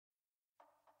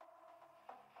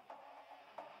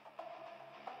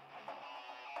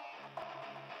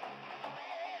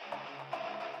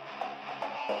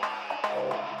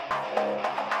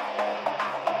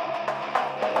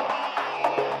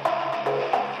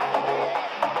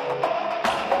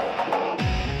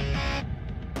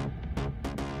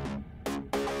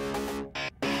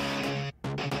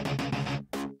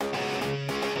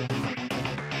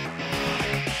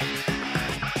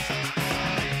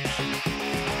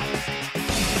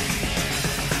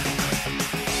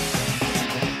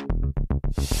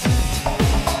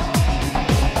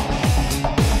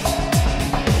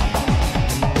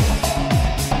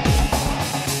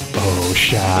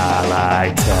Shall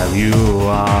I tell you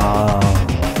all?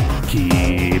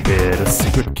 Keep it a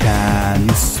secret, can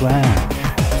you swear?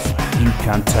 You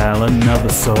can't tell another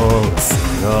soul a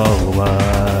single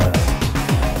word.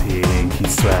 Pinky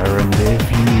swear, and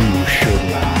if you should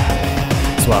lie,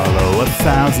 swallow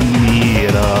 1,000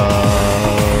 needles.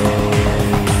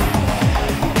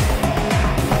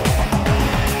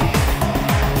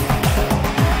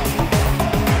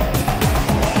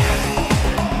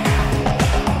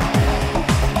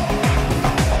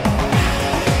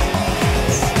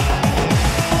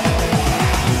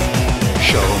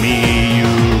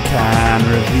 Can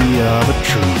reveal the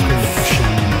truth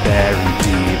buried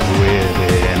deep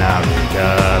within our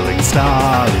wriggling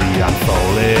story.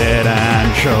 Unfold it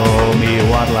and show me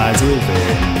what lies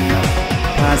within.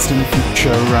 Past and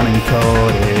future running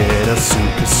coded, a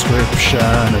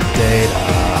superscription of data.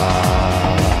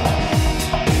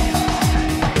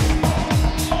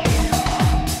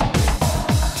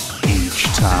 Each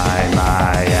time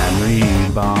I am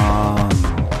reborn,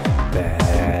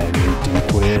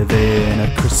 within a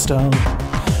crystal,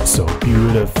 so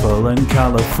beautiful and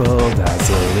colorful,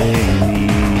 dazzling me.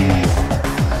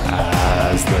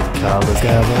 As the colors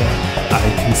gather,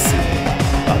 I can see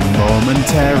a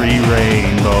momentary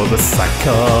rainbow, the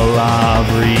cycle of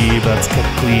rebirths cut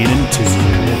clean into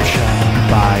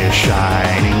by a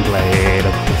shining blade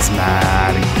of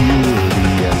prismatic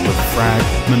beauty, and the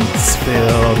fragments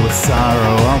filled with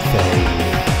sorrow all fade.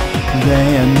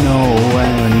 They are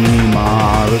nowhere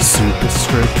anymore, a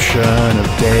superscription of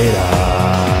data.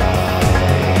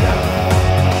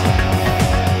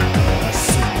 A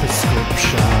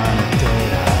superscription of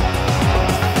data.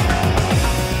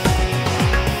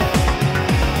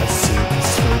 A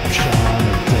superscription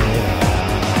of data.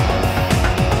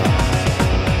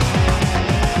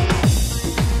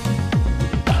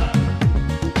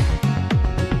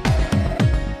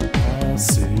 A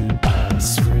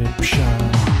superscription.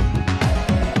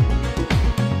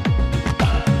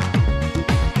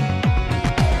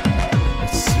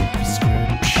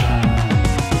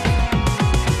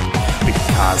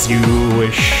 As you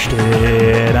wished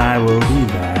it, I will be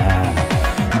there.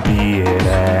 Be it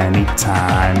any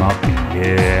time or be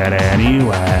it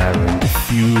anywhere. And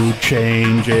if you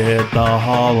change it, the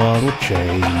whole world will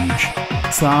change.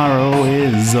 Sorrow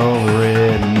is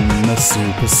overridden, a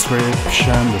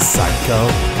superscription, the cycle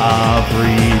of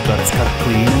rebirths cut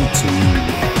clean in two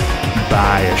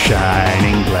by a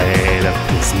shining blade of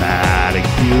prismatic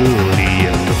beauty,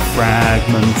 and the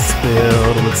fragments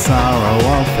filled with sorrow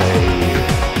all fade.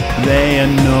 They are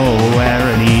nowhere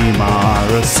anymore,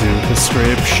 a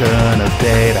superscription of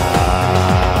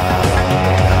data.